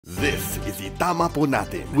This is Itama po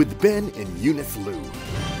natin with Ben and Eunice Lou.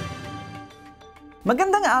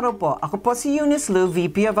 Magandang araw po. Ako po si Eunice Lou,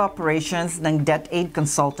 VP of Operations ng Debt Aid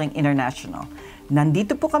Consulting International.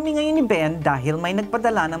 Nandito po kami ngayon ni Ben dahil may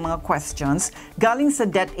nagpadala ng mga questions galing sa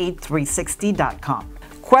DebtAid360.com.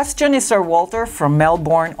 Question is Sir Walter from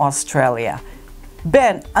Melbourne, Australia.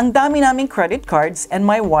 Ben, ang dami naming credit cards and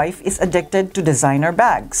my wife is addicted to designer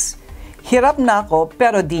bags. Hirap na ako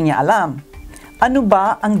pero di niya alam. Ano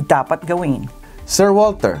ba ang dapat gawin? Sir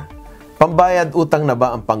Walter, pambayad utang na ba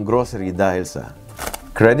ang pang-grocery dahil sa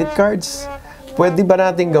credit cards? Pwede ba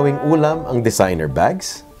natin gawing ulam ang designer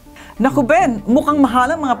bags? Naku Ben, mukhang mahal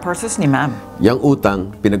ang mga purses ni ma'am. Yang utang,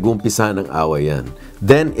 pinag-umpisa ng away yan.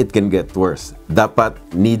 Then it can get worse. Dapat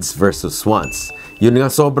needs versus wants. Yun nga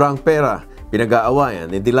sobrang pera, pinag-aawayan,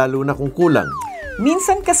 hindi lalo na kung kulang.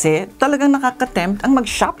 Minsan kasi talagang nakakatempt ang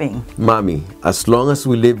mag-shopping. Mami, as long as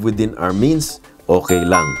we live within our means, okay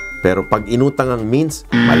lang. Pero pag inutang ang means,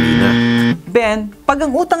 mali na. Ben, pag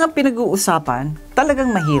ang utang ang pinag-uusapan,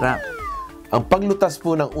 talagang mahirap. Ang paglutas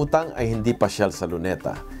po ng utang ay hindi pasyal sa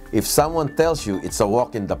luneta. If someone tells you it's a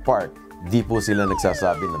walk in the park, di po sila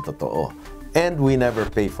nagsasabi ng totoo. And we never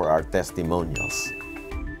pay for our testimonials.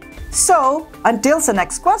 So, until sa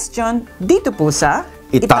next question, dito po sa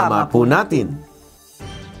Itama po natin.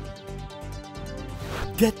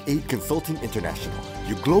 Debt Aid Consulting International,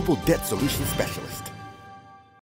 your global debt solution specialist.